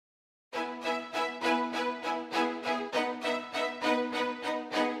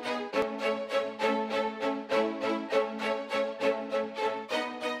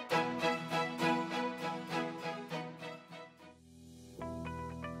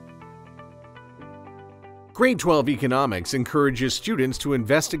Grade 12 Economics encourages students to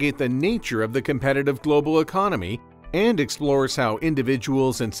investigate the nature of the competitive global economy and explores how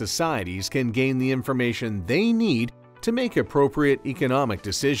individuals and societies can gain the information they need to make appropriate economic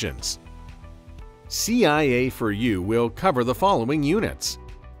decisions. CIA4U will cover the following units.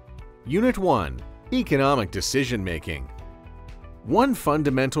 Unit 1. Economic Decision Making. One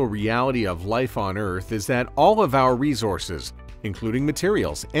fundamental reality of life on Earth is that all of our resources, including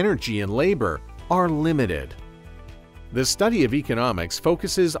materials, energy, and labor, are limited. The study of economics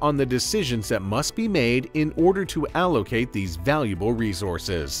focuses on the decisions that must be made in order to allocate these valuable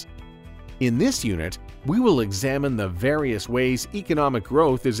resources. In this unit, we will examine the various ways economic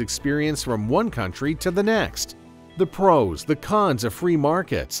growth is experienced from one country to the next, the pros, the cons of free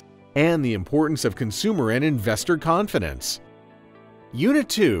markets, and the importance of consumer and investor confidence. Unit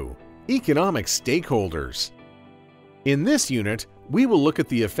 2. Economic Stakeholders. In this unit, we will look at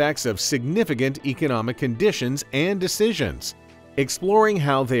the effects of significant economic conditions and decisions, exploring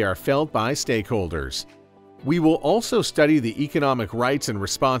how they are felt by stakeholders. We will also study the economic rights and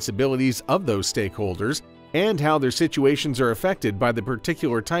responsibilities of those stakeholders and how their situations are affected by the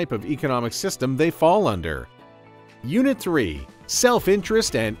particular type of economic system they fall under. Unit 3.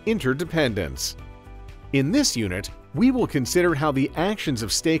 Self-interest and interdependence. In this unit, we will consider how the actions of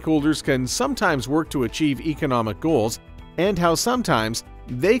stakeholders can sometimes work to achieve economic goals and how sometimes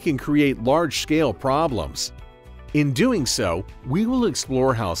they can create large-scale problems. In doing so, we will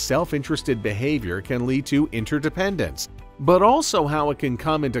explore how self-interested behavior can lead to interdependence, but also how it can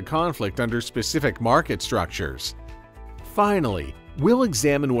come into conflict under specific market structures. Finally, we'll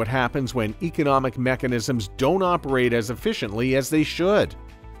examine what happens when economic mechanisms don't operate as efficiently as they should.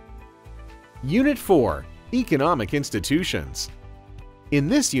 Unit 4. Economic Institutions. In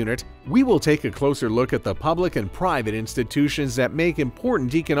this unit, we will take a closer look at the public and private institutions that make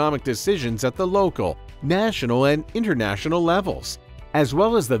important economic decisions at the local, national, and international levels, as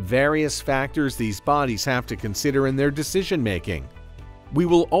well as the various factors these bodies have to consider in their decision-making. We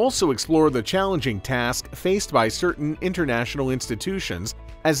will also explore the challenging task faced by certain international institutions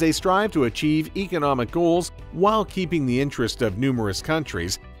as they strive to achieve economic goals while keeping the interest of numerous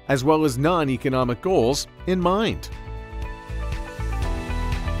countries, as well as non-economic goals, in mind.